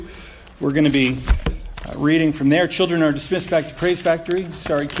We're going to be reading from there. Children are dismissed back to Praise Factory.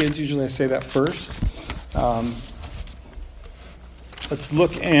 Sorry, kids. Usually I say that first. Let's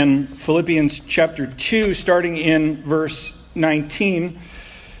look in Philippians chapter 2, starting in verse 19.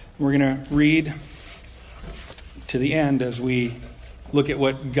 We're going to read to the end as we look at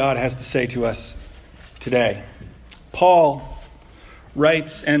what God has to say to us today. Paul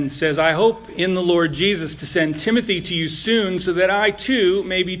writes and says, I hope in the Lord Jesus to send Timothy to you soon, so that I too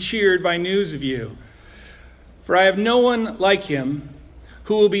may be cheered by news of you. For I have no one like him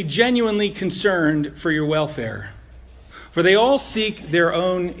who will be genuinely concerned for your welfare. For they all seek their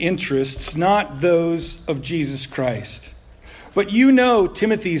own interests, not those of Jesus Christ. But you know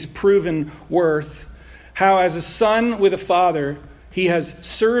Timothy's proven worth, how as a son with a father he has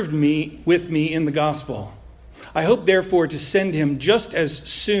served with me in the gospel. I hope, therefore, to send him just as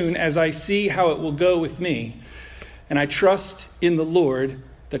soon as I see how it will go with me. And I trust in the Lord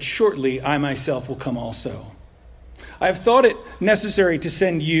that shortly I myself will come also. I have thought it necessary to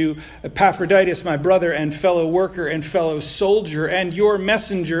send you Epaphroditus, my brother and fellow worker and fellow soldier, and your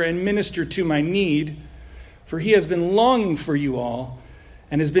messenger and minister to my need. For he has been longing for you all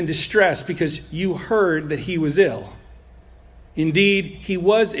and has been distressed because you heard that he was ill. Indeed, he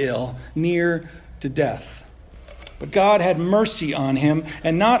was ill, near to death. But God had mercy on him,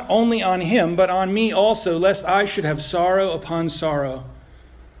 and not only on him, but on me also, lest I should have sorrow upon sorrow.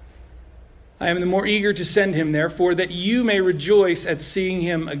 I am the more eager to send him, therefore, that you may rejoice at seeing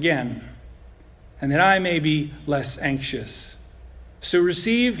him again, and that I may be less anxious. So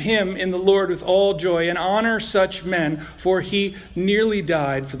receive him in the Lord with all joy, and honor such men, for he nearly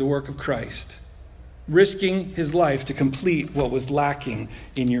died for the work of Christ, risking his life to complete what was lacking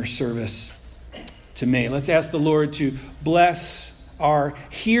in your service to me. Let's ask the Lord to bless our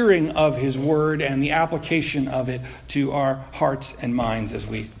hearing of his word and the application of it to our hearts and minds as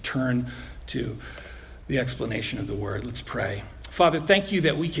we turn to the explanation of the word. Let's pray. Father, thank you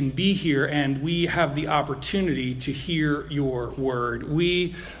that we can be here and we have the opportunity to hear your word.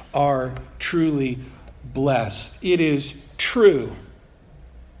 We are truly blessed. It is true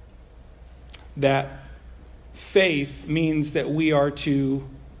that faith means that we are to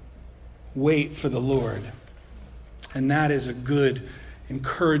wait for the Lord. And that is a good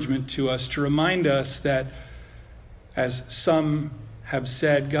encouragement to us, to remind us that, as some have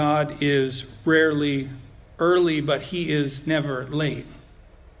said, God is rarely early, but he is never late.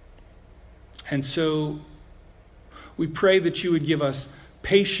 And so we pray that you would give us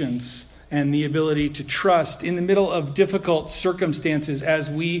patience and the ability to trust in the middle of difficult circumstances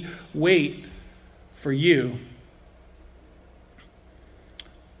as we wait for you.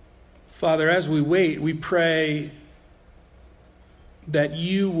 Father, as we wait, we pray that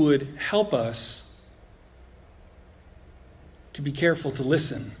you would help us to be careful to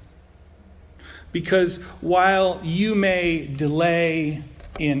listen. Because while you may delay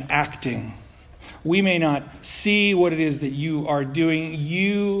in acting, we may not see what it is that you are doing,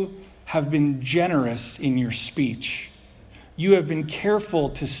 you have been generous in your speech. You have been careful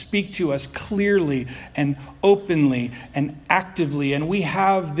to speak to us clearly and openly and actively. And we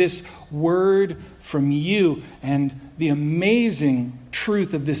have this word from you. And the amazing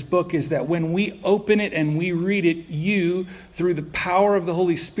truth of this book is that when we open it and we read it, you, through the power of the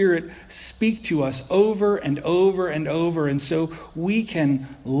Holy Spirit, speak to us over and over and over. And so we can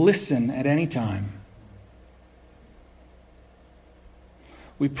listen at any time.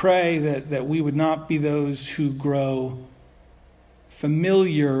 We pray that we would not be those who grow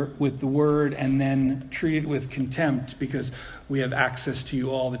familiar with the word and then treat it with contempt because we have access to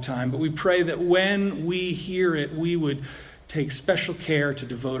you all the time. But we pray that when we hear it, we would take special care to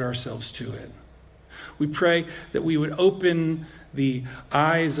devote ourselves to it. We pray that we would open the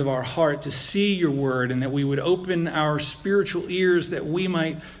eyes of our heart to see your word, and that we would open our spiritual ears that we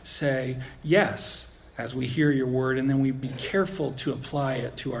might say yes as we hear your word, and then we'd be careful to apply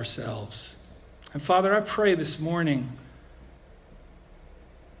it to ourselves. And Father, I pray this morning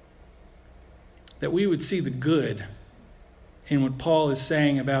that we would see the good in what Paul is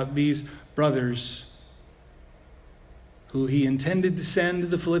saying about these brothers who he intended to send to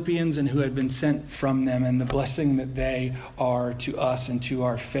the Philippians and who had been sent from them, and the blessing that they are to us and to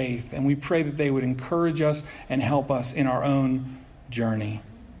our faith. And we pray that they would encourage us and help us in our own journey.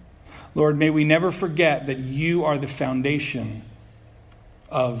 Lord, may we never forget that you are the foundation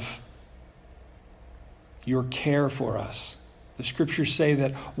of your care for us. The scriptures say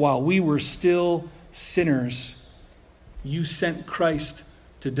that while we were still sinners, you sent Christ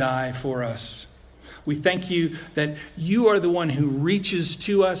to die for us. We thank you that you are the one who reaches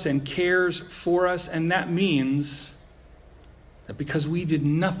to us and cares for us, and that means that because we did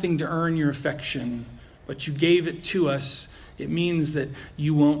nothing to earn your affection, but you gave it to us, it means that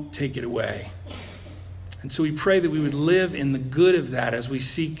you won't take it away. And so we pray that we would live in the good of that as we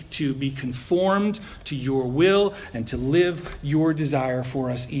seek to be conformed to your will and to live your desire for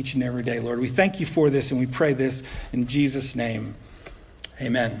us each and every day. Lord, we thank you for this, and we pray this in Jesus' name.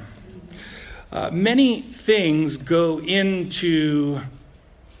 Amen. Many things go into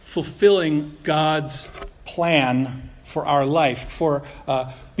fulfilling God's plan for our life, for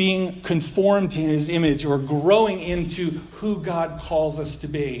being conformed to his image or growing into who God calls us to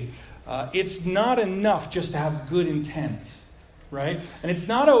be. It's not enough just to have good intent, right? And it's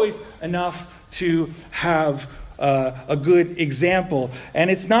not always enough to have a good example. And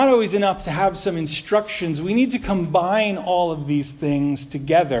it's not always enough to have some instructions. We need to combine all of these things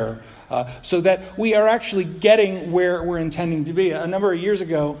together so that we are actually getting where we're intending to be. A number of years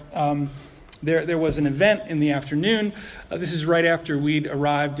ago, there was an event in the afternoon. This is right after we'd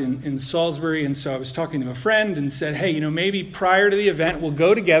arrived in Salisbury. And so I was talking to a friend and said, hey, maybe prior to the event, we'll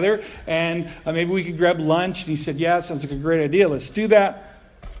go together and maybe we could grab lunch. And he said, yeah, sounds like a great idea. Let's do that.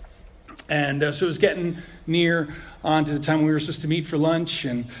 And so it was getting near on to the time we were supposed to meet for lunch.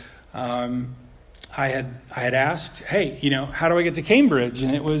 And I had asked, hey, how do I get to Cambridge?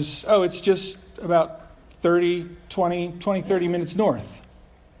 And it was, it's just about 30 minutes north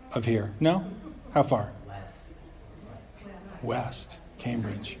of here. No? How far? West.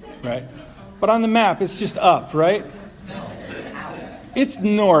 Cambridge, right? But on the map, it's just up, right? It's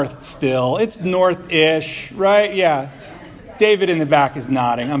north still. It's north-ish, right? Yeah. David in the back is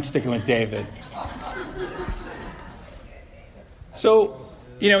nodding. I'm sticking with David. So,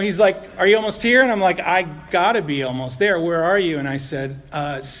 he's like, are you almost here? And I'm like, I gotta be almost there. Where are you? And I said,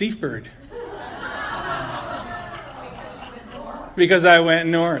 Seaford. Because I went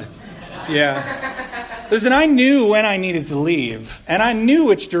north. Yeah. Listen, I knew when I needed to leave. And I knew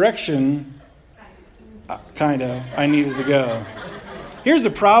which direction, I needed to go. Here's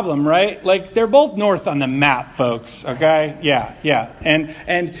the problem, right? Like, they're both north on the map, folks, okay? Yeah.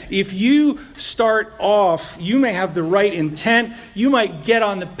 And if you start off, you may have the right intent. You might get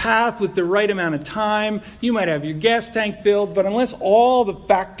on the path with the right amount of time. You might have your gas tank filled. But unless all the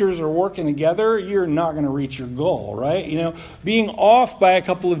factors are working together, you're not going to reach your goal, right? Being off by a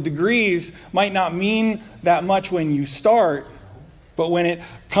couple of degrees might not mean that much when you start. But when it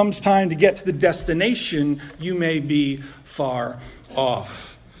comes time to get to the destination, you may be far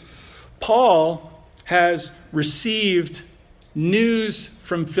off. Paul has received news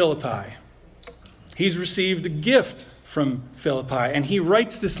from Philippi. He's received a gift from Philippi, and he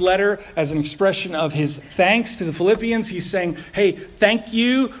writes this letter as an expression of his thanks to the Philippians. He's saying, hey, thank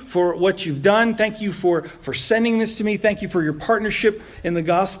you for what you've done. Thank you for sending this to me. Thank you for your partnership in the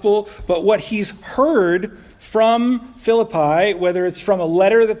gospel. But what he's heard from Philippi, whether it's from a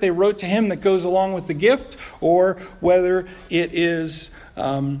letter that they wrote to him that goes along with the gift, or whether it is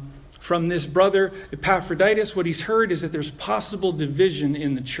from this brother Epaphroditus, what he's heard is that there's possible division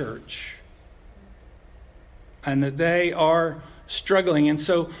in the church and that they are struggling. And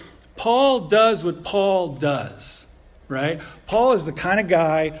so Paul does what Paul does, right? Paul is the kind of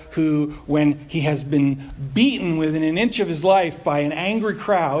guy who, when he has been beaten within an inch of his life by an angry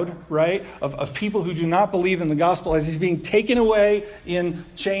crowd, right, of people who do not believe in the gospel, as he's being taken away in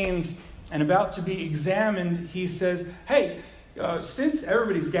chains and about to be examined, he says, hey, since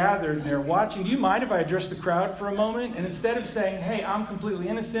everybody's gathered and they're watching, do you mind if I address the crowd for a moment? And instead of saying, hey, I'm completely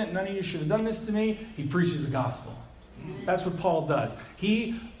innocent, none of you should have done this to me, he preaches the gospel. That's what Paul does.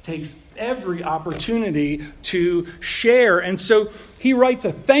 He takes every opportunity to share. And so he writes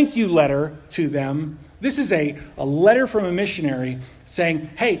a thank you letter to them. This is a letter from a missionary saying,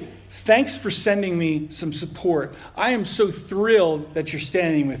 hey, thanks for sending me some support. I am so thrilled that you're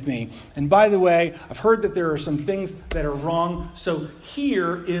standing with me. And by the way, I've heard that there are some things that are wrong. So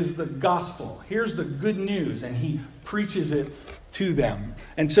here is the gospel. Here's the good news. And he preaches it to them.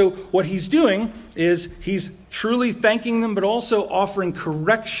 And so what he's doing is he's truly thanking them, but also offering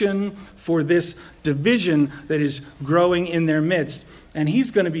correction for this division that is growing in their midst. And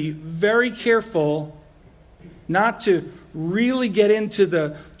he's going to be very careful not to really get into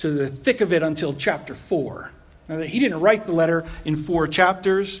the thick of it until chapter 4. Now, he didn't write the letter in 4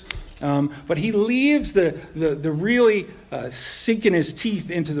 chapters, but he leaves the really sinking his teeth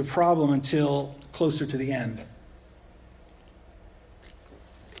into the problem until closer to the end.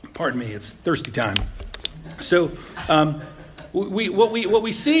 Pardon me, it's thirsty time. So, what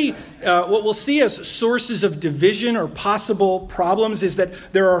we'll see as sources of division or possible problems is that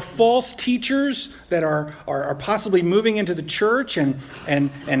there are false teachers that are possibly moving into the church and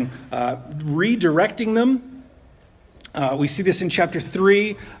redirecting them. We see this in chapter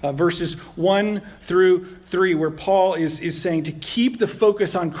 3, verses 1 through 3, where Paul is saying to keep the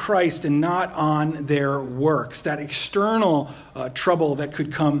focus on Christ and not on their works, that external trouble that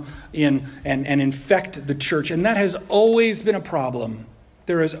could come in and infect the church. And that has always been a problem.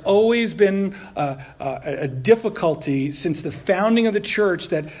 There has always been a difficulty since the founding of the church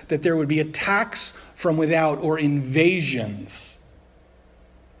that there would be attacks from without or invasions.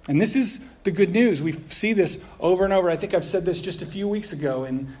 And this is the good news. We see this over and over. I think I've said this just a few weeks ago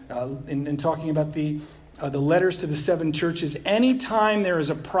in talking about the letters to the 7 churches. Anytime there is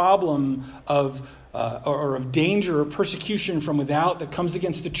a problem of danger or persecution from without that comes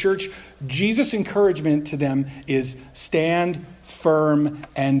against the church, Jesus' encouragement to them is stand firm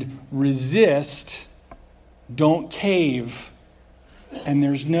and resist. Don't cave. And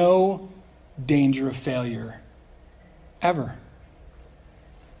there's no danger of failure. Ever.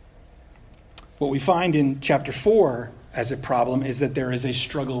 What we find in chapter 4 as a problem is that there is a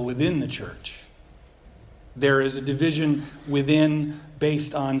struggle within the church. There is a division within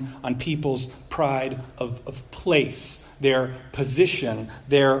based on people's pride of place, their position,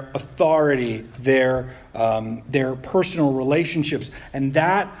 their authority, their personal relationships. And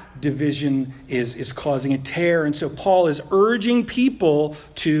that division is causing a tear. And so Paul is urging people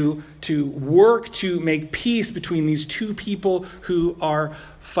to work to make peace between these two people who are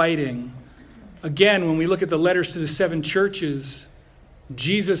fighting. Again, when we look at the letters to the 7 churches,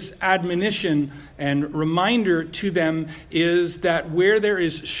 Jesus' admonition and reminder to them is that where there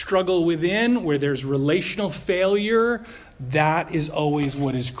is struggle within, where there's relational failure, that is always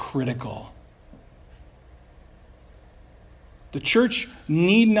what is critical. The church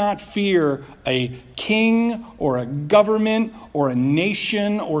need not fear a king or a government or a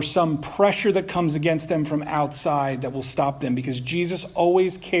nation or some pressure that comes against them from outside that will stop them, because Jesus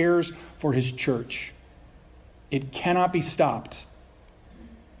always cares for his church. It cannot be stopped.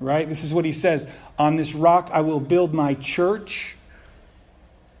 Right? This is what he says. On this rock I will build my church,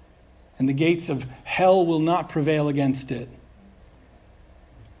 and the gates of hell will not prevail against it.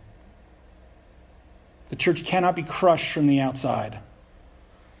 The church cannot be crushed from the outside,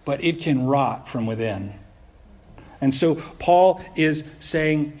 but it can rot from within. And so Paul is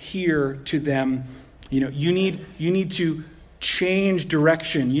saying here to them, you need to change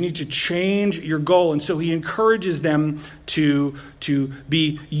direction. You need to change your goal. And so he encourages them to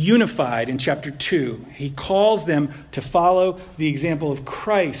be unified in chapter 2. He calls them to follow the example of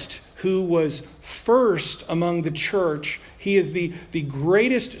Christ, who was first among the church. He is the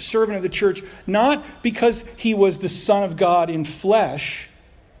greatest servant of the church, not because he was the Son of God in flesh,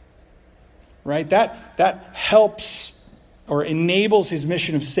 right? That helps or enables his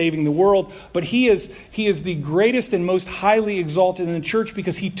mission of saving the world. But he is the greatest and most highly exalted in the church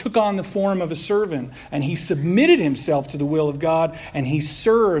because he took on the form of a servant, and he submitted himself to the will of God, and he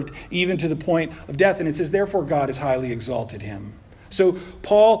served even to the point of death. And it says, therefore God has highly exalted him. So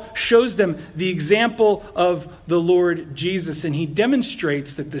Paul shows them the example of the Lord Jesus, and he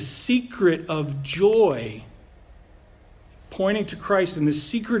demonstrates that the secret of joy, pointing to Christ, and the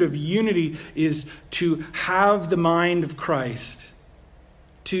secret of unity is to have the mind of Christ,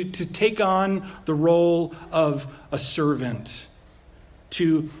 to take on the role of a servant,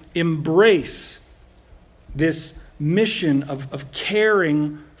 to embrace this mission of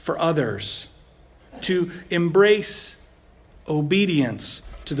caring for others, to embrace obedience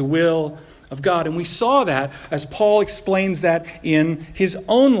to the will of God. And we saw that as Paul explains that in his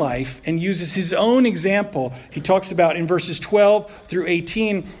own life and uses his own example. He talks about in verses 12 through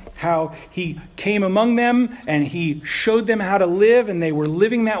 18 how he came among them and he showed them how to live, and they were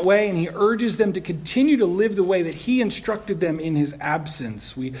living that way, and he urges them to continue to live the way that he instructed them in his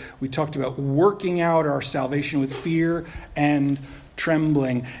absence. We talked about working out our salvation with fear and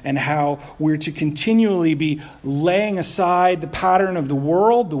trembling, and how we're to continually be laying aside the pattern of the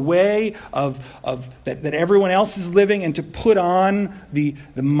world, the way of that everyone else is living, and to put on the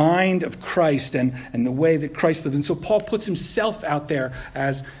mind of Christ and the way that Christ lives. And so Paul puts himself out there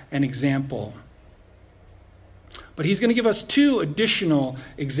as an example. But he's going to give us 2 additional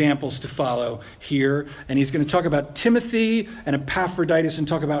examples to follow here, and he's going to talk about Timothy and Epaphroditus and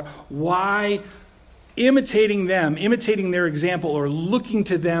talk about why imitating their example, or looking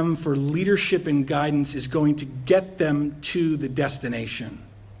to them for leadership and guidance, is going to get them to the destination,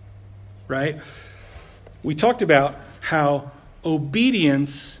 right? We talked about how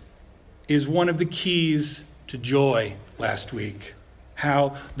obedience is one of the keys to joy last week.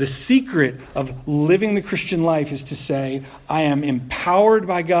 how the secret of living the Christian life is to say, I am empowered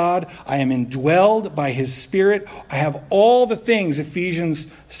by God, I am indwelled by His Spirit, I have all the things Ephesians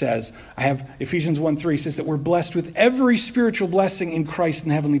says. Ephesians 1:3 says that we're blessed with every spiritual blessing in Christ in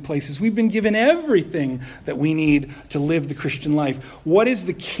the heavenly places. We've been given everything that we need to live the Christian life. What is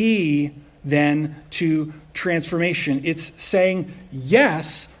the key then to transformation? It's saying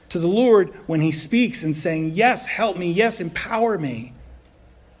yes to the Lord when He speaks and saying, yes, help me, yes, empower me.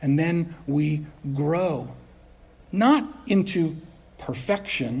 And then we grow. Not into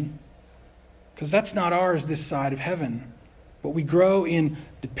perfection, because that's not ours this side of heaven, but we grow in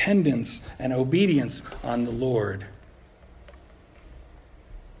dependence and obedience on the Lord.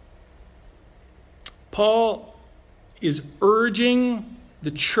 Paul is urging the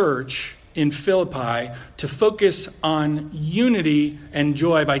church in Philippi to focus on unity and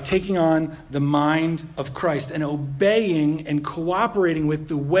joy by taking on the mind of Christ and obeying and cooperating with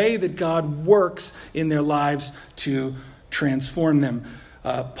the way that God works in their lives to transform them.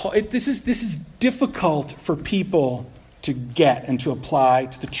 This is difficult for people to get and to apply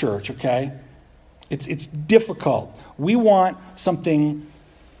to the church, okay? It's difficult. We want something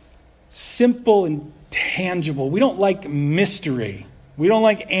simple and tangible. We don't like mystery. We don't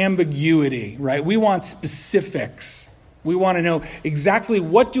like ambiguity, right? We want specifics. We want to know exactly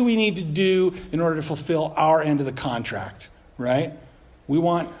what do we need to do in order to fulfill our end of the contract, right? We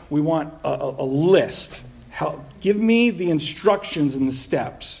want a list. Give me the instructions and the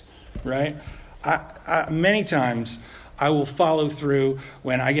steps, right? Many times I will follow through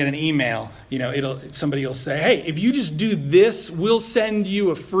when I get an email. Somebody will say, hey, if you just do this, we'll send you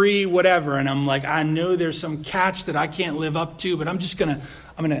a free whatever. And I'm like, I know there's some catch that I can't live up to, but I'm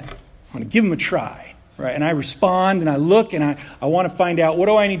gonna give them a try, right? And I respond and I look and I want to find out, what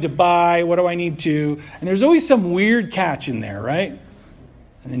do I need to buy? What do I need to? And there's always some weird catch in there, right?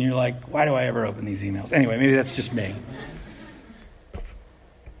 And then you're like, why do I ever open these emails? Anyway, maybe that's just me.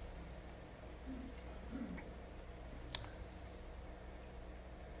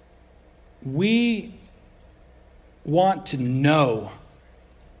 We want to know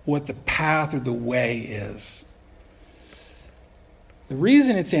what the path or the way is. The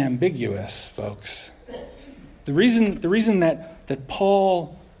reason it's ambiguous, folks, the reason that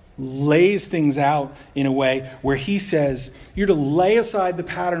Paul lays things out in a way where he says you're to lay aside the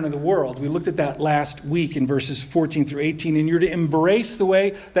pattern of the world. We looked at that last week in verses 14 through 18, and you're to embrace the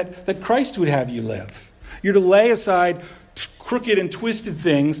way that Christ would have you live. You're to lay aside crooked and twisted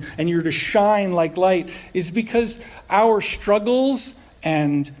things, and you're to shine like light, is because our struggles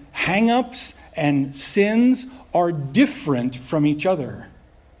and hang-ups and sins are different from each other,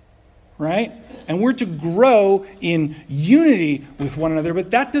 right? And we're to grow in unity with one another,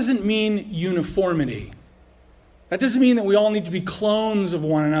 but that doesn't mean uniformity. That doesn't mean that we all need to be clones of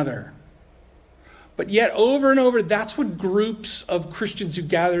one another. But yet, over and over, that's what groups of Christians who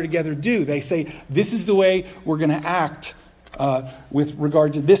gather together do. They say, this is the way we're going to act with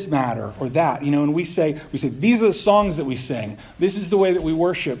regard to this matter or that, and we say, these are the songs that we sing. This is the way that we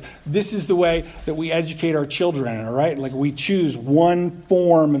worship. This is the way that we educate our children, all right? Like we choose one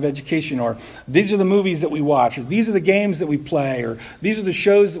form of education, or these are the movies that we watch, or these are the games that we play, or these are the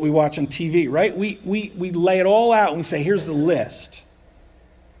shows that we watch on TV, right? We lay it all out and we say, here's the list.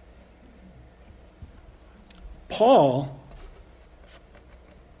 Paul,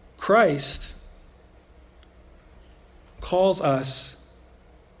 Christ, calls us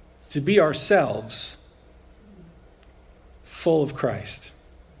to be ourselves full of Christ.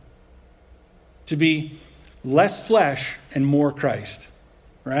 To be less flesh and more Christ,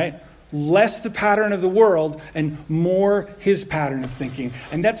 right? Less the pattern of the world and more His pattern of thinking.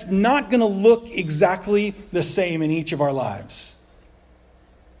 And that's not going to look exactly the same in each of our lives.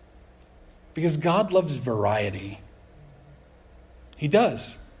 Because God loves variety. He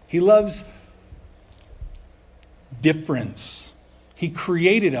does. He loves difference. He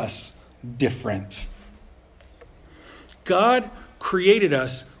created us different. God created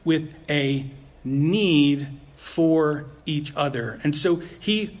us with a need for each other. And so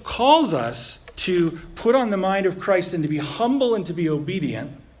He calls us to put on the mind of Christ and to be humble and to be obedient.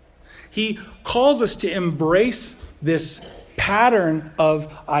 He calls us to embrace this pattern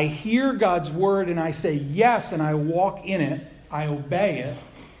of I hear God's word and I say yes and I walk in it. I obey it.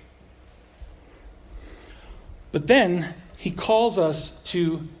 But then He calls us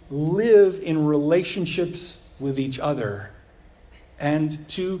to live in relationships with each other and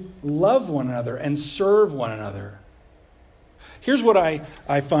to love one another and serve one another. Here's what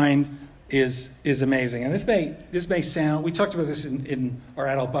I find is amazing. And this may sound, we talked about this in our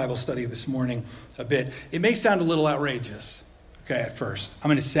adult Bible study this morning a bit. It may sound a little outrageous, okay, at first. I'm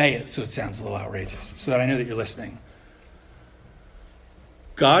going to say it so it sounds a little outrageous, so that I know that you're listening.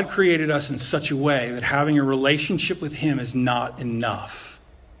 God created us in such a way that having a relationship with him is not enough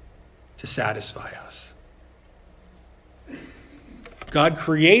to satisfy us. God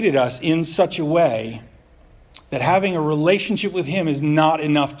created us in such a way that having a relationship with him is not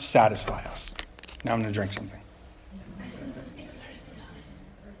enough to satisfy us. Now I'm going to drink something.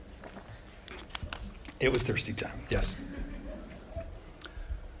 It was thirsty time, yes.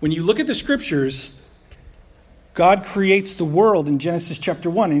 When you look at the scriptures, God creates the world in Genesis chapter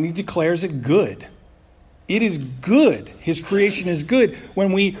 1, and he declares it good. It is good. His creation is good.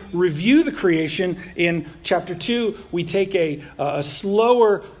 When we review the creation in chapter 2, we take a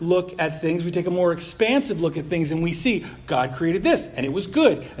slower look at things. We take a more expansive look at things, and we see God created this, and it was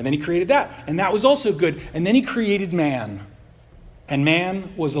good. And then he created that, and that was also good. And then he created man, and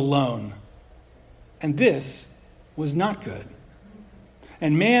man was alone. And this was not good.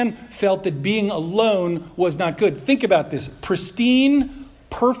 And man felt that being alone was not good. Think about this. Pristine,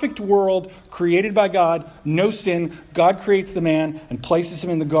 perfect world created by God, no sin. God creates the man and places him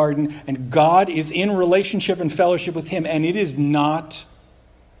in the garden. And God is in relationship and fellowship with him. And it is not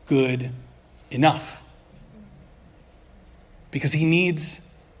good enough. Because he needs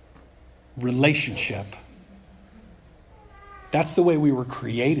relationship. That's the way we were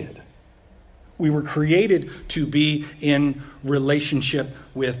created. We were created to be in relationship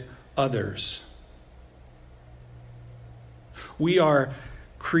with others. We are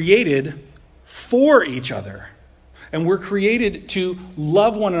created for each other. And we're created to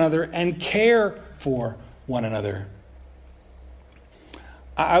love one another and care for one another.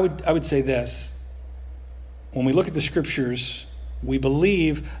 I would say this. When we look at the scriptures, we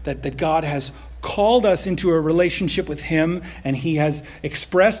believe that God has called us into a relationship with him, and he has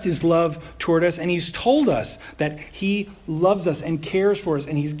expressed his love toward us, and he's told us that he loves us and cares for us,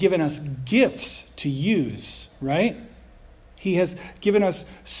 and he's given us gifts to use, right? He has given us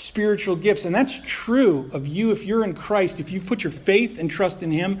spiritual gifts, and that's true of you if you're in Christ. If you've put your faith and trust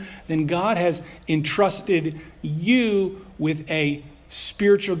in him, then God has entrusted you with a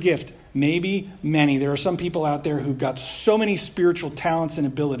spiritual gift. Maybe many. There are some people out there who've got so many spiritual talents and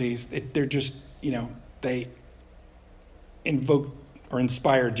abilities that they're just, they invoke or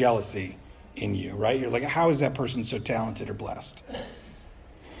inspire jealousy in you, right? You're like, how is that person so talented or blessed?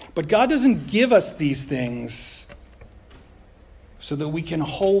 But God doesn't give us these things so that we can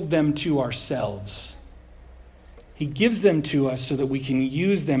hold them to ourselves. He gives them to us so that we can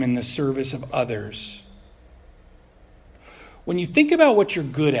use them in the service of others. When you think about what you're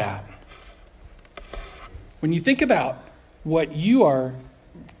good at, when you think about what you are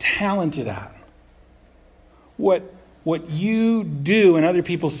talented at, what you do and other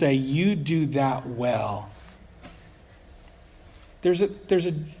people say you do that well, there's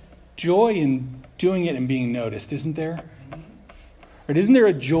a joy in doing it and being noticed, isn't there? Or isn't there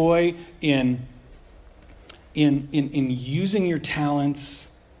a joy in using your talents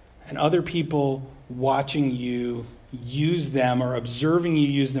and other people watching you use them or observing you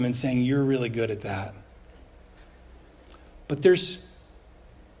use them and saying you're really good at that? But there's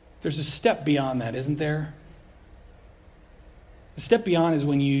a step beyond that, isn't there? The step beyond is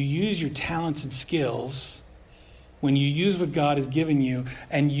when you use your talents and skills, when you use what God has given you,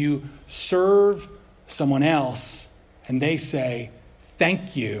 and you serve someone else, and they say,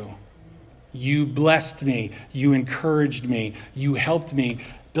 thank you. You blessed me. You encouraged me. You helped me.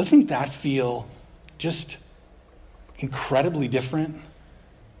 Doesn't that feel just incredibly different?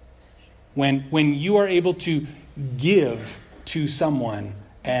 When you are able to give to someone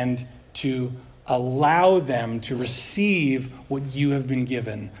and to allow them to receive what you have been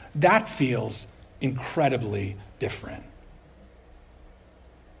given, that feels incredibly different.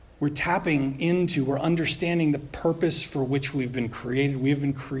 We're understanding the purpose for which we've been created. We have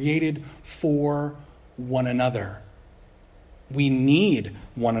been created for one another. We need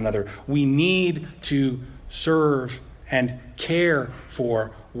one another. We need to serve and care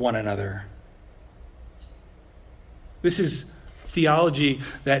for one another. This is theology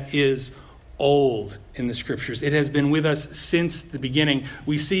that is old in the scriptures. It has been with us since the beginning.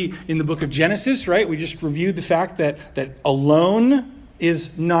 We see in the book of Genesis, right? We just reviewed the fact that alone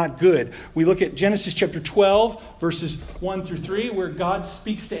is not good. We look at Genesis chapter 12, verses 1 through 3, where God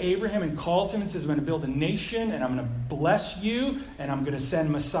speaks to Abraham and calls him and says, I'm going to build a nation and I'm going to bless you and I'm going to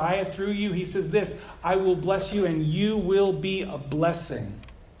send Messiah through you. He says this, I will bless you and you will be a blessing.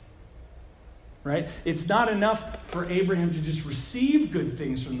 Right? It's not enough for Abraham to just receive good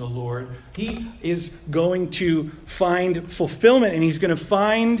things from the Lord. He is going to find fulfillment, and he's going to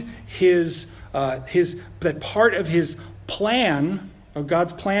find that part of his plan, or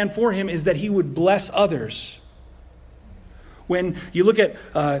God's plan for him, is that he would bless others. When you look at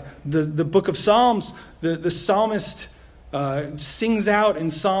the book of Psalms, the psalmist sings out in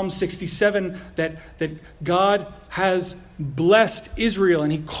Psalm 67 that God has blessed Israel,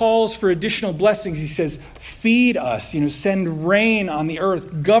 and he calls for additional blessings. He says, feed us, send rain on the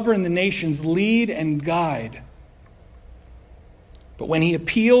earth, govern the nations, lead and guide. But when he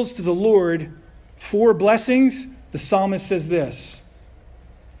appeals to the Lord for blessings, the psalmist says this: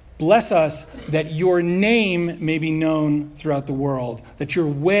 bless us that your name may be known throughout the world, that your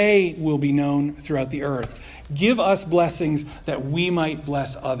way will be known throughout the earth. Give us blessings that we might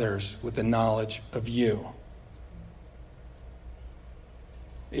bless others with the knowledge of you.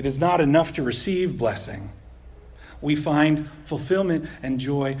 It is not enough to receive blessing. We find fulfillment and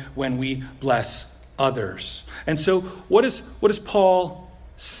joy when we bless others. And so what does Paul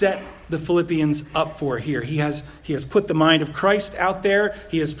set the Philippians up for here? He has put the mind of Christ out there.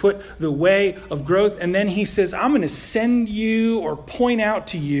 He has put the way of growth. And then he says, I'm going to send you or point out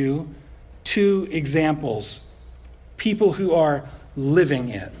to you 2 examples. People who are living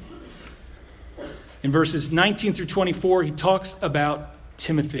it. In verses 19 through 24, he talks about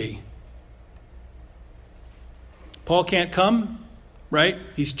Timothy. Paul can't come, right?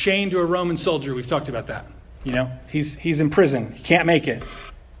 He's chained to a Roman soldier. We've talked about that. He's in prison. He can't make it.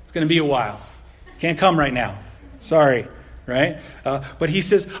 It's going to be a while. Can't come right now. Sorry, right? But he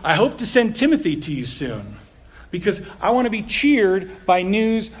says, I hope to send Timothy to you soon, because I want to be cheered by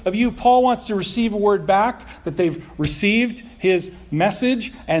news of you. Paul wants to receive a word back that they've received his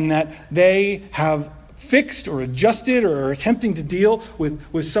message and that they have fixed or adjusted or are attempting to deal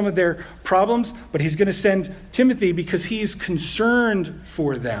with some of their problems. But he's going to send Timothy because he's concerned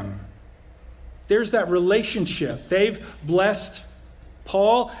for them. There's that relationship. They've blessed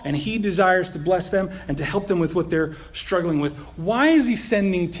Paul, and he desires to bless them and to help them with what they're struggling with. Why is he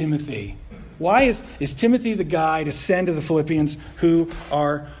sending Timothy? Why is Timothy the guy to send to the Philippians who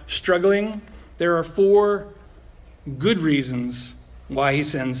are struggling? There are 4 good reasons why he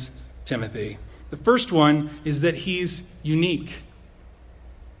sends Timothy. The first one is that he's unique.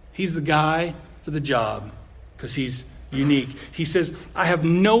 He's the guy for the job because he's unique. He says, I have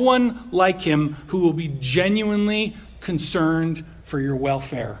no one like him who will be genuinely concerned for your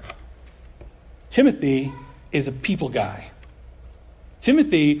welfare. Timothy is a people guy.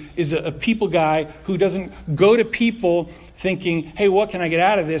 Timothy is a people guy who doesn't go to people thinking, hey, what can I get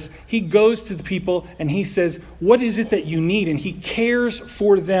out of this? He goes to the people and he says, what is it that you need? And he cares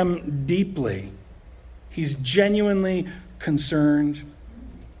for them deeply. He's genuinely concerned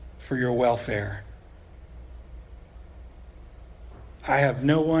for your welfare. I have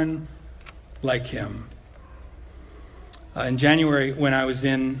no one like him. In January, when I was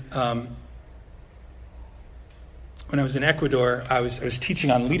in Ecuador, I was teaching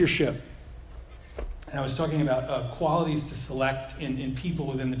on leadership, and I was talking about qualities to select in people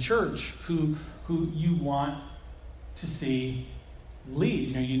within the church who you want to see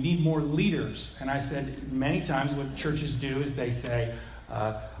lead. You need more leaders. And I said many times what churches do is they say,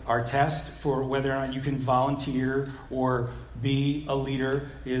 our test for whether or not you can volunteer or be a leader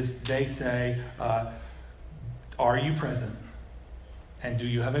is they say, are you present? And do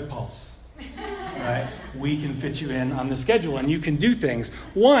you have a pulse? Right? We can fit you in on the schedule and you can do things.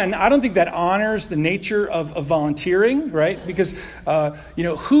 One, I don't think that honors the nature of volunteering, right? Because,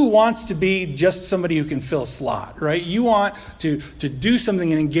 who wants to be just somebody who can fill a slot, right? You want to do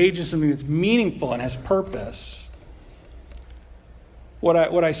something and engage in something that's meaningful and has purpose.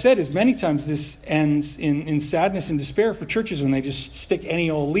 What I said is many times this ends in sadness and despair for churches when they just stick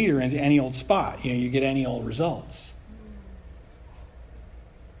any old leader into any old spot. You get any old results.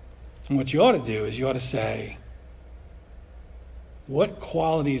 And what you ought to do is you ought to say, what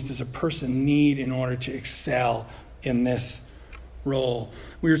qualities does a person need in order to excel in this role?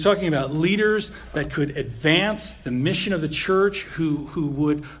 We were talking about leaders that could advance the mission of the church, who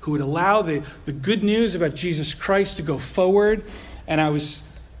would allow the good news about Jesus Christ to go forward. And I was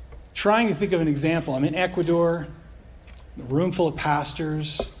trying to think of an example. I'm in Ecuador, a room full of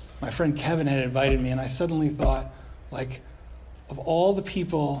pastors. My friend Kevin had invited me, and I suddenly thought, of all the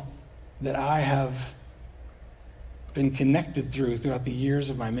people that I have been connected throughout the years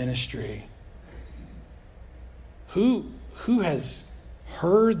of my ministry, who has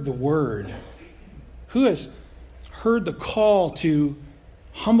heard the word? Who has heard the call to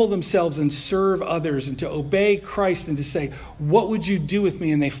humble themselves and serve others and to obey Christ and to say, what would you do with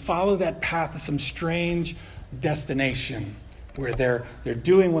me? And they follow that path to some strange destination where they're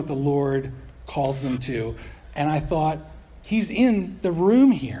doing what the Lord calls them to. And I thought, he's in the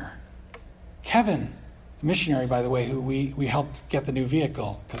room here. Kevin, The missionary, by the way, who we helped get the new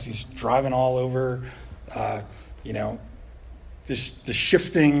vehicle because he's driving all over, the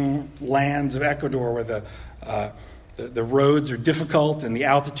shifting lands of Ecuador where the roads are difficult and the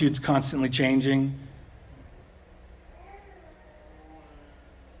altitude's constantly changing.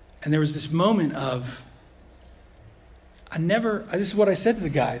 And there was this moment of, this is what I said to the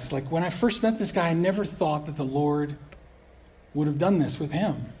guys, like when I first met this guy, I never thought that the Lord would have done this with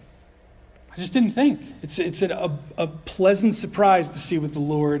him. I just didn't think. It's a pleasant surprise to see what the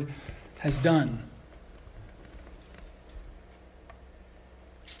Lord has done.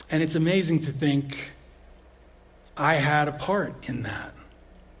 And it's amazing to think I had a part in that.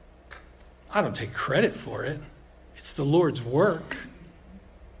 I don't take credit for it. It's the Lord's work.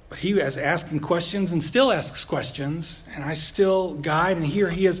 But he was asking questions and still asks questions. And I still guide. And here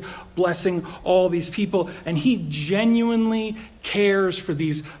he is blessing all these people. And he genuinely cares for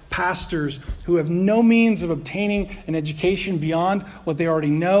these pastors who have no means of obtaining an education beyond what they already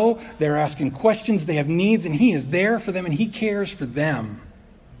know. They're asking questions. They have needs. And he is there for them. And he cares for them.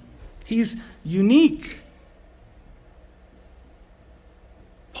 He's unique.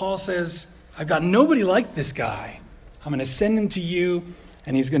 Paul says, I've got nobody like this guy. I'm going to send him to you.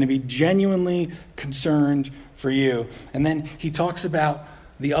 And he's going to be genuinely concerned for you. And then he talks about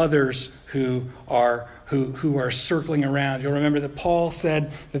the others who are circling around. You'll remember that Paul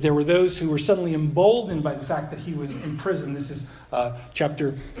said that there were those who were suddenly emboldened by the fact that he was in prison. This is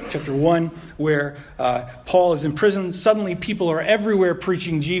chapter 1, where Paul is in prison. Suddenly people are everywhere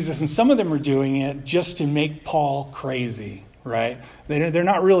preaching Jesus, and some of them are doing it just to make Paul crazy. Right? They're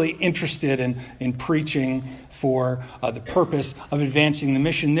not really interested in preaching for the purpose of advancing the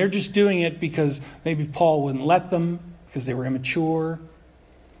mission. They're just doing it because maybe Paul wouldn't let them, because they were immature.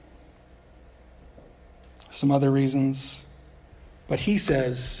 Some other reasons. But he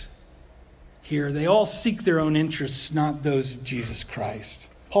says here, they all seek their own interests, not those of Jesus Christ.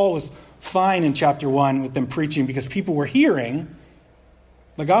 Paul was fine in chapter 1 with them preaching because people were hearing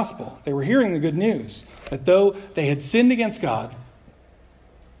the gospel. They were hearing the good news that though they had sinned against God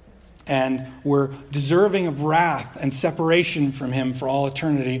and were deserving of wrath and separation from him for all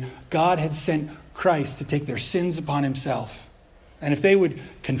eternity, God had sent Christ to take their sins upon himself. And if they would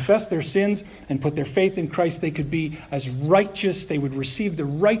confess their sins and put their faith in Christ, they could be as righteous. They would receive the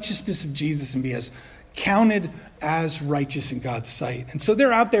righteousness of Jesus and be as counted as righteous in God's sight. And so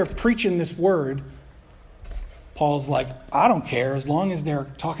they're out there preaching this word. Paul's like, I don't care as long as they're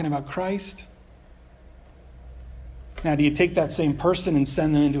talking about Christ. Now, do you take that same person and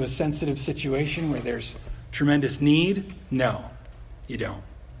send them into a sensitive situation where there's tremendous need? No, you don't.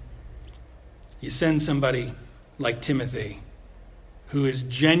 You send somebody like Timothy, who is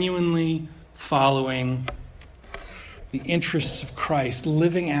genuinely following the interests of Christ,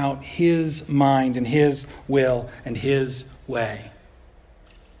 living out his mind and his will and his way.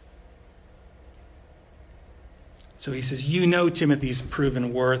 So he says, you know Timothy's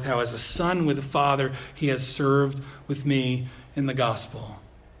proven worth, how as a son with a father he has served with me in the gospel.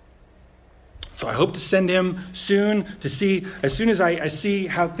 So I hope to send him soon to see, as soon as I see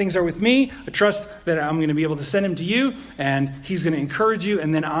how things are with me, I trust that I'm going to be able to send him to you, and he's going to encourage you,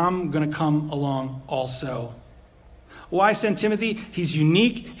 and then I'm going to come along also. Why send Timothy? He's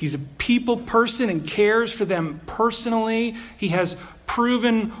unique. He's a people person and cares for them personally. He has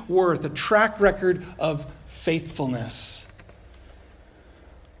proven worth, a track record of faithfulness.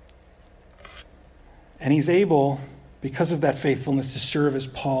 And he's able, because of that faithfulness, to serve as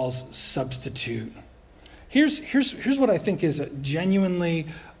Paul's substitute. Here's what I think is genuinely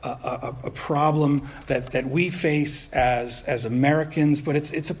a problem that we face as Americans, but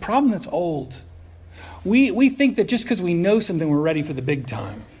it's a problem that's old. We think that just because we know something, we're ready for the big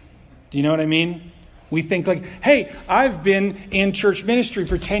time. Do you know what I mean? We think like, hey, I've been in church ministry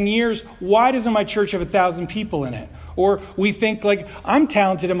for 10 years. Why doesn't my church have 1,000 people in it? Or we think like, I'm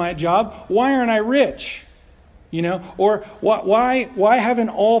talented in my job. Why aren't I rich? You know, or why haven't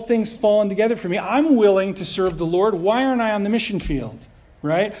all things fallen together for me? I'm willing to serve the Lord. Why aren't I on the mission field?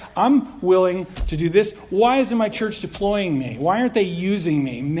 Right? I'm willing to do this. Why isn't my church deploying me? Why aren't they using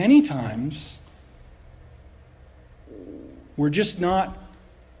me? Many times, we're just not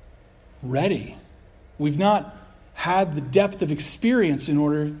ready. We've not had the depth of experience in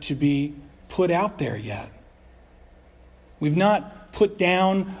order to be put out there yet. We've not put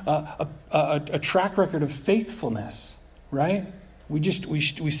down a track record of faithfulness, right? We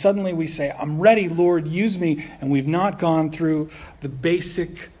suddenly say, I'm ready, Lord, use me. And we've not gone through the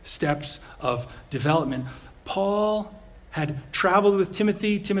basic steps of development. Paul had traveled with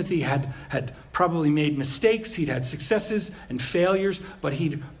Timothy. Timothy had probably made mistakes. He'd had successes and failures, but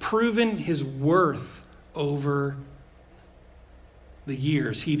he'd proven his worth over the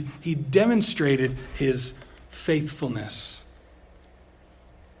years. He demonstrated his faithfulness.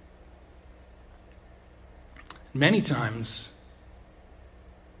 Many times,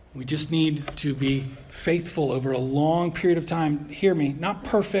 we just need to be faithful over a long period of time. Hear me, not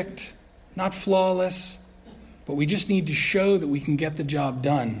perfect, not flawless, but we just need to show that we can get the job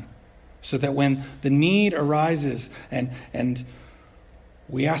done so that when the need arises and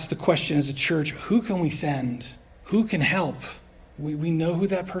we ask the question as a church, who can we send? Who can help? We know who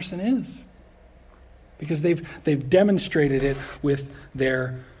that person is because they've demonstrated it with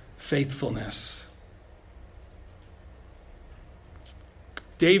their faithfulness.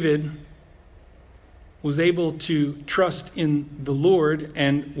 David was able to trust in the Lord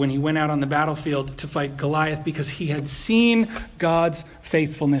and when he went out on the battlefield to fight Goliath because he had seen God's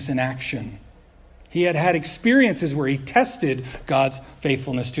faithfulness in action. He had had experiences where he tested God's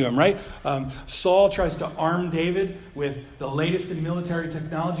faithfulness to him, right? Saul tries to arm David with the latest in military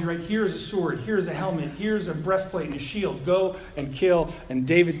technology, right? Here's a sword, here's a helmet, here's a breastplate and a shield. Go and kill. And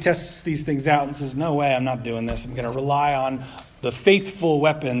David tests these things out and says, no way, I'm not doing this. I'm going to rely on the faithful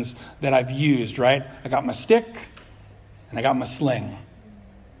weapons that I've used, right? I got my stick and I got my sling.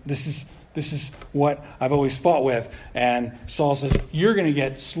 This is what I've always fought with. And Saul says, you're going to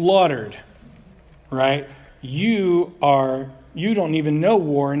get slaughtered, right? You don't even know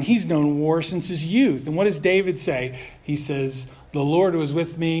war, and he's known war since his youth. And what does David say? He says, the Lord was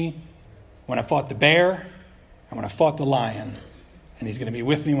with me when I fought the bear and when I fought the lion. And he's going to be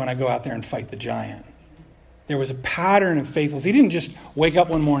with me when I go out there and fight the giant. There was a pattern of faithfulness. He didn't just wake up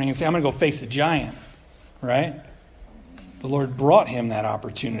one morning and say, I'm going to go face a giant, right? The Lord brought him that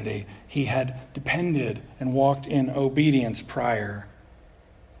opportunity. He had depended and walked in obedience prior.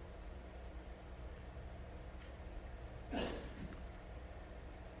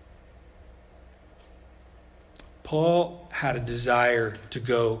 Paul had a desire to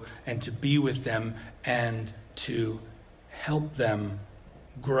go and to be with them and to help them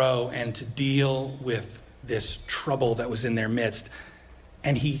grow and to deal with this trouble that was in their midst.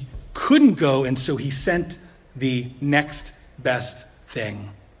 And he couldn't go, and so he sent the next best thing.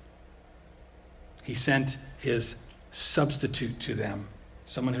 He sent his substitute to them,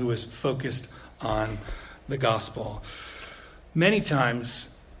 someone who was focused on the gospel. Many times,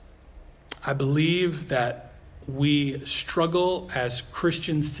 I believe that we struggle as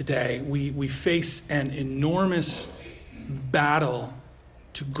Christians today. We face an enormous battle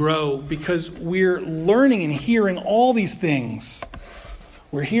to grow because we're learning and hearing all these things.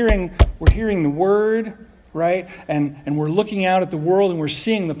 We're hearing the word, right? And we're looking out at the world and we're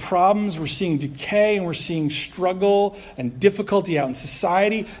seeing the problems, we're seeing decay, and we're seeing struggle and difficulty out in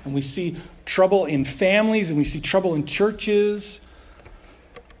society, and we see trouble in families, and we see trouble in churches.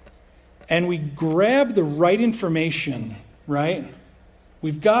 And we grab the right information, right?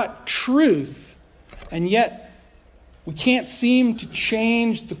 We've got truth, and yet we can't seem to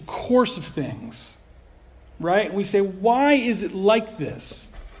change the course of things, right? We say, why is it like this?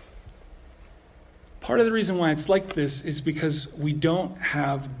 Part of the reason why it's like this is because we don't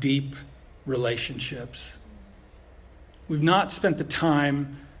have deep relationships. We've not spent the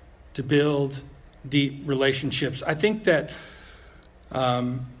time to build deep relationships. I think that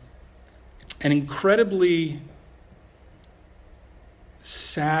an incredibly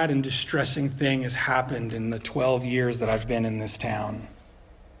sad and distressing thing has happened in the 12 years that I've been in this town.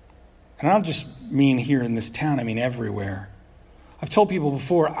 And I don't just mean here in this town, I mean everywhere. I've told people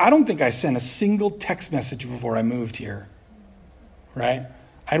before, I don't think I sent a single text message before I moved here, right?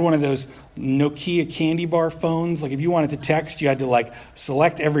 I had one of those Nokia candy bar phones. Like if you wanted to text, you had to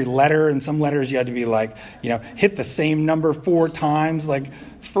select every letter, and some letters you had to be hit the same number 4 times.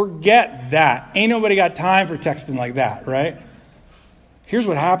 Forget that. Ain't nobody got time for texting like that, right? Here's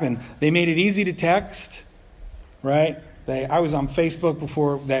what happened. They made it easy to text, right? I was on Facebook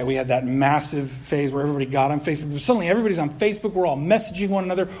before that. We had that massive phase where everybody got on Facebook. But suddenly everybody's on Facebook. We're all messaging one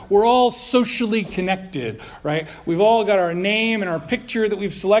another. We're all socially connected, right? We've all got our name and our picture that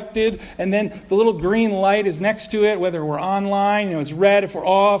we've selected. And then the little green light is next to it, whether we're online. It's red. If we're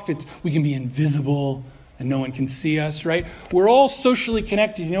off, we can be invisible and no one can see us, right? We're all socially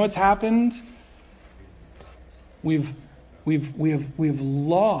connected. You know what's happened? We've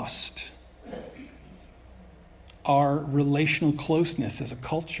lost our relational closeness as a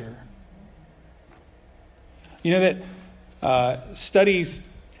culture. You know that studies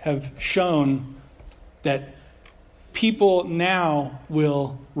have shown that people now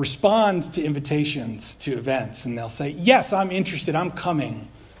will respond to invitations to events, and they'll say, yes, I'm interested, I'm coming.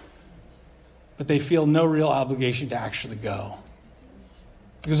 But they feel no real obligation to actually go.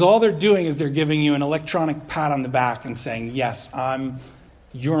 Because all they're doing is they're giving you an electronic pat on the back and saying, yes,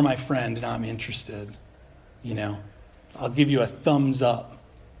 you're my friend and I'm interested. I'll give you a thumbs up.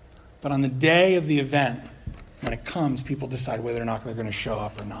 But on the day of the event, when it comes, people decide whether or not they're going to show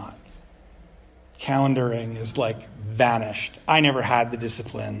up or not. Calendaring is vanished. I never had the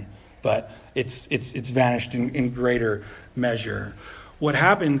discipline, but it's vanished in greater measure. What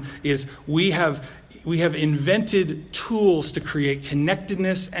happened is we have invented tools to create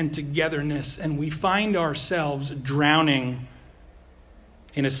connectedness and togetherness, and we find ourselves drowning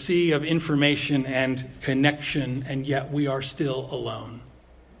in a sea of information and connection, and yet we are still alone.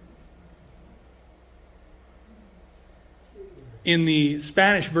 In the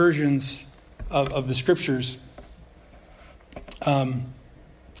Spanish versions of the scriptures, and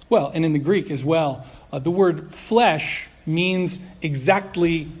in the Greek as well, the word flesh means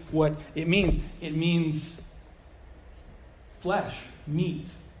exactly what it means. It means flesh, meat,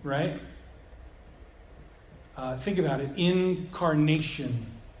 right? Think about it. Incarnation,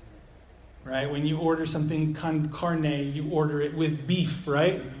 right? When you order something con carne, you order it with beef,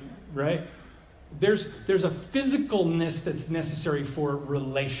 right? Right? There's a physicalness that's necessary for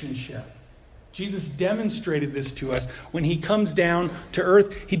relationship. Jesus demonstrated this to us when he comes down to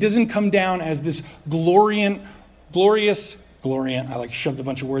earth. He doesn't come down as this glorious, I shoved a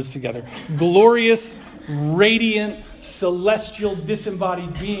bunch of words together. Glorious, radiant, celestial,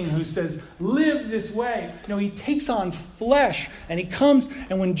 disembodied being who says, live this way. No, he takes on flesh and he comes.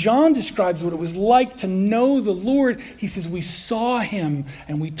 And when John describes what it was like to know the Lord, he says, we saw him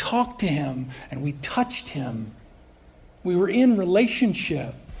and we talked to him and we touched him. We were in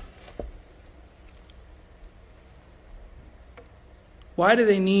relationship. Why do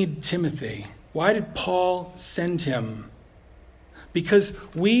they need Timothy? Why did Paul send him? Because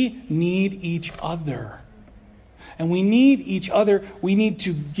we need each other. And we need each other. We need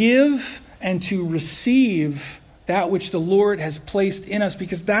to give and to receive that which the Lord has placed in us,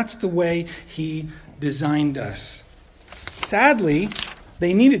 because that's the way he designed us. Sadly,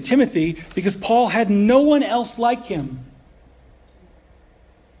 they needed Timothy because Paul had no one else like him.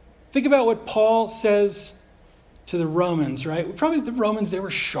 Think about what Paul says to the Romans, right? Probably the Romans, they were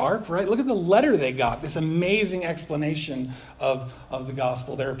sharp, right? Look at the letter they got, this amazing explanation of the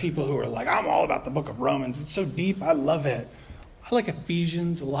gospel. There are people who are like, I'm all about the book of Romans. It's so deep. I love it. I like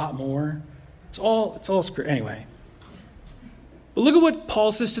Ephesians a lot more. It's all script. Anyway. But look at what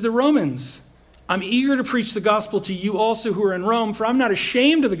Paul says to the Romans. I'm eager to preach the gospel to you also who are in Rome, for I'm not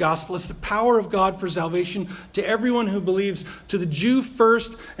ashamed of the gospel. It's the power of God for salvation to everyone who believes, to the Jew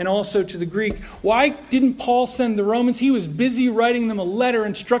first and also to the Greek. Why didn't Paul send the Romans? He was busy writing them a letter,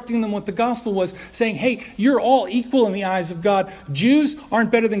 instructing them what the gospel was, saying, hey, you're all equal in the eyes of God. Jews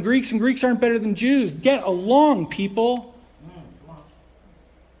aren't better than Greeks, and Greeks aren't better than Jews. Get along, people.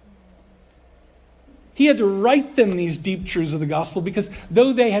 He had to write them these deep truths of the gospel because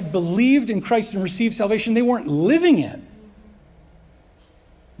though they had believed in Christ and received salvation, they weren't living it.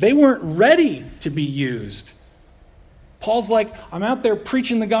 They weren't ready to be used. Paul's like, I'm out there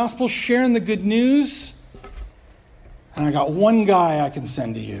preaching the gospel, sharing the good news, and I got one guy I can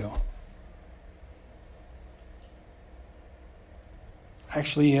send to you.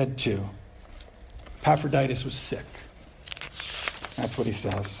 Actually, he had two. Epaphroditus was sick. That's what he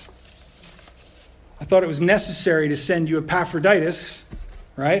says. I thought it was necessary to send you Epaphroditus,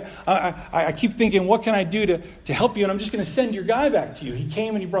 right? I keep thinking, what can I do to help you? And I'm just going to send your guy back to you. He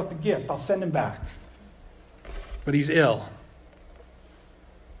came and he brought the gift. I'll send him back. But he's ill.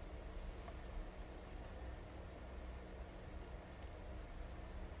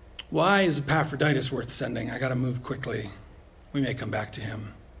 Why is Epaphroditus worth sending? I got to move quickly. We may come back to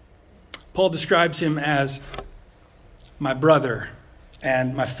him. Paul describes him as my brother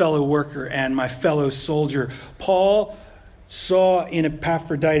and my fellow worker and my fellow soldier. Paul saw in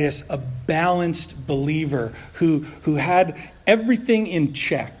Epaphroditus a balanced believer who had everything in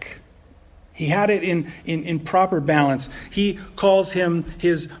check. He had it in proper balance. He calls him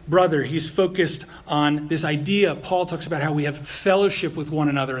his brother. He's focused on this idea. Paul talks about how we have fellowship with one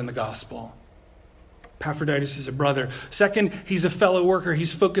another in the gospel. Epaphroditus is a brother. Second, he's a fellow worker.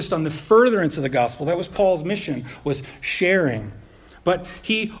 He's focused on the furtherance of the gospel. That was Paul's mission, was sharing. But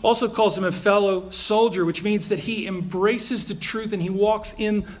he also calls him a fellow soldier, which means that he embraces the truth and he walks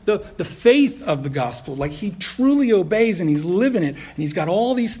in the faith of the gospel. Like he truly obeys and he's living it. And he's got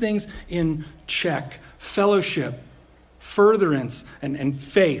all these things in check. Fellowship, furtherance, and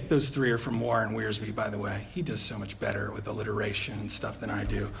faith. Those three are from Warren Wiersbe, by the way. He does so much better with alliteration and stuff than I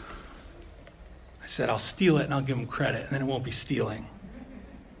do. I said, I'll steal it and I'll give him credit, and then it won't be stealing.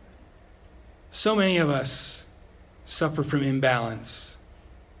 So many of us suffer from imbalance.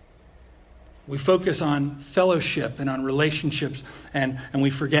 We focus on fellowship and on relationships, and we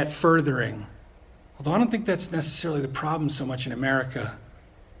forget furthering. Although I don't think that's necessarily the problem so much in America.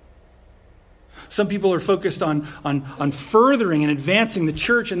 Some people are focused on furthering and advancing the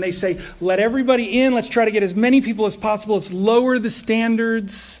church, and they say, let everybody in. Let's try to get as many people as possible. Let's lower the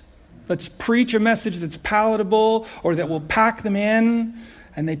standards. Let's preach a message that's palatable or that will pack them in.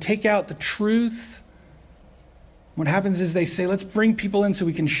 And they take out the truth. What happens is they say, let's bring people in so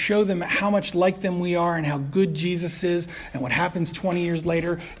we can show them how much like them we are and how good Jesus is. And what happens 20 years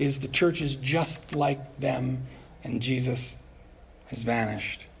later is the church is just like them, and Jesus has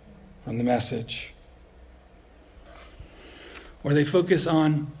vanished from the message. Or they focus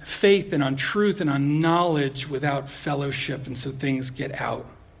on faith and on truth and on knowledge without fellowship, and so things get out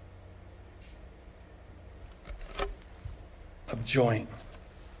of joint.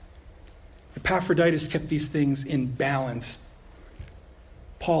 Epaphroditus kept these things in balance.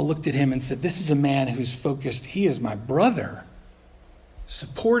 Paul looked at him and said, this is a man who's focused. He is my brother.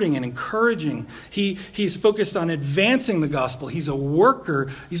 Supporting and encouraging. He's focused on advancing the gospel. He's a worker.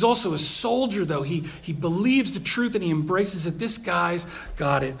 He's also a soldier, though. He believes the truth and he embraces it. This guy's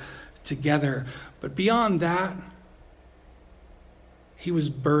got it together. But beyond that, he was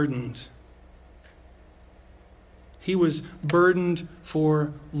burdened. He was burdened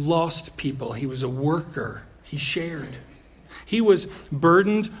for lost people. He was a worker. He shared. He was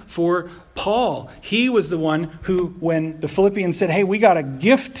burdened for Paul. He was the one who, when the Philippians said, hey, we got a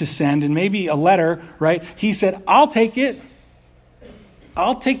gift to send and maybe a letter, right? He said, I'll take it.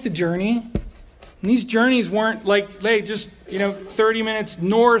 I'll take the journey. And these journeys weren't like, hey, just, 30 minutes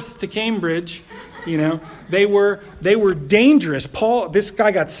north to Cambridge. They were dangerous. Paul, this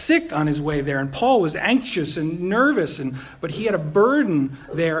guy got sick on his way there, and Paul was anxious and nervous, but he had a burden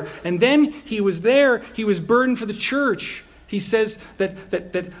there. And then he was there. He was burdened for the church. He says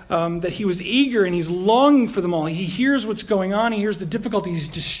that he was eager and he's longing for them all. He hears what's going on. He hears the difficulty. He's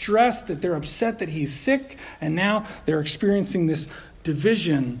distressed that they're upset that he's sick, and now they're experiencing this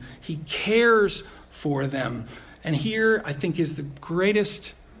division. He cares for them. And here, I think, is the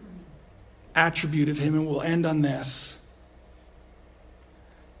greatest attribute of him, and we'll end on this,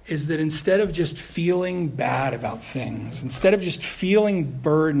 is that instead of just feeling bad about things, instead of just feeling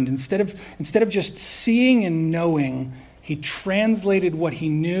burdened, instead of just seeing and knowing, he translated what he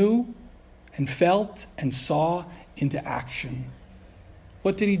knew and felt and saw into action.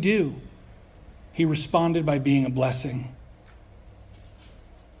 What did he do? He responded by being a blessing.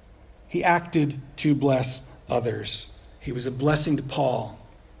 He acted to bless others. He was a blessing to Paul.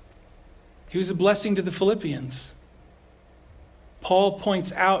 He was a blessing to the Philippians. Paul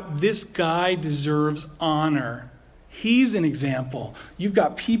points out this guy deserves honor. He's an example. You've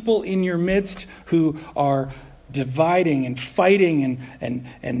got people in your midst who are dividing and fighting and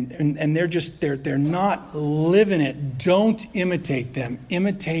they're not living it. Don't imitate them.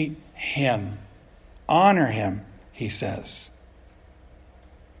 Imitate him. Honor him, he says.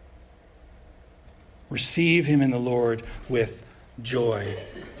 Receive him in the Lord with joy.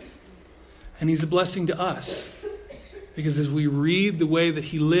 And he's a blessing to us. Because as we read the way that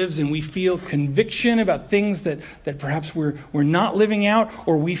he lives and we feel conviction about things that perhaps we're not living out,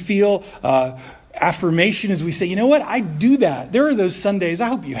 or we feel affirmation as we say, you know what, I do that. There are those Sundays, I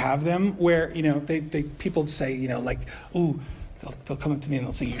hope you have them, where, they people say, ooh, they'll come up to me and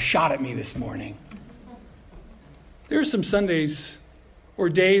they'll say, you shot at me this morning. There are some Sundays or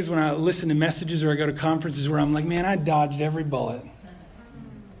days when I listen to messages or I go to conferences where I'm like, man, I dodged every bullet.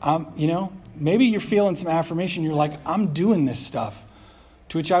 Maybe you're feeling some affirmation. You're like, I'm doing this stuff.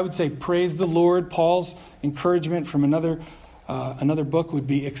 To which I would say, praise the Lord. Paul's encouragement from another book would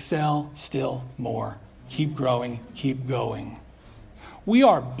be, excel still more. Keep growing, keep going. We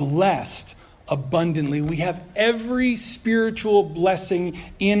are blessed abundantly. We have every spiritual blessing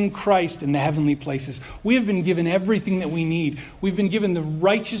in Christ in the heavenly places. We have been given everything that we need. We've been given the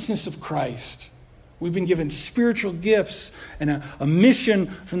righteousness of Christ. We've been given spiritual gifts and a mission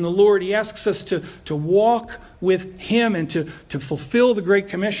from the Lord. He asks us to walk with him and to fulfill the Great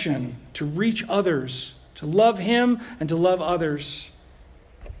Commission, to reach others, to love him and to love others.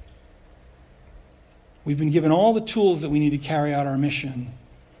 We've been given all the tools that we need to carry out our mission.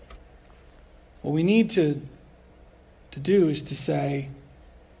 What we need to do is to say,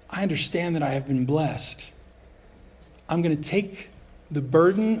 I understand that I have been blessed. I'm going to take the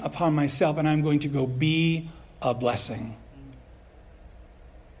burden upon myself, and I'm going to go be a blessing.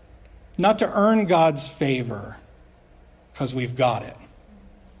 Not to earn God's favor, because we've got it,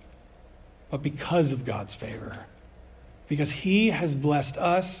 but because of God's favor. Because he has blessed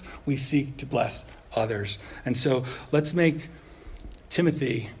us, we seek to bless others. And so let's make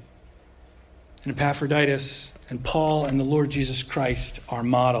Timothy and Epaphroditus and Paul and the Lord Jesus Christ are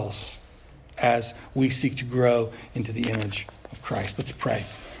models as we seek to grow into the image of Christ. Let's pray.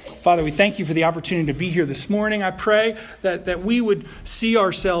 Father, we thank you for the opportunity to be here this morning. I pray that we would see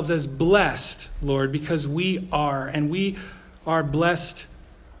ourselves as blessed, Lord, because we are, and we are blessed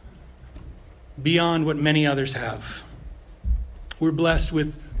beyond what many others have. We're blessed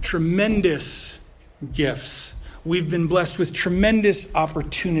with tremendous gifts. We've been blessed with tremendous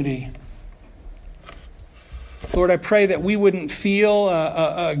opportunity. Lord, I pray that we wouldn't feel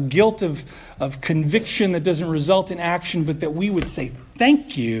a guilt of conviction that doesn't result in action, but that we would say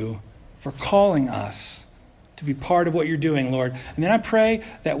thank you for calling us to be part of what you're doing, Lord. And then I pray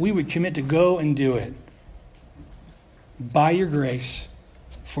that we would commit to go and do it by your grace,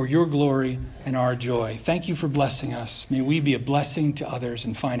 for your glory and our joy. Thank you for blessing us. May we be a blessing to others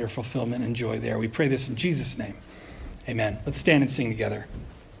and find our fulfillment and joy there. We pray this in Jesus' name. Amen. Let's stand and sing together.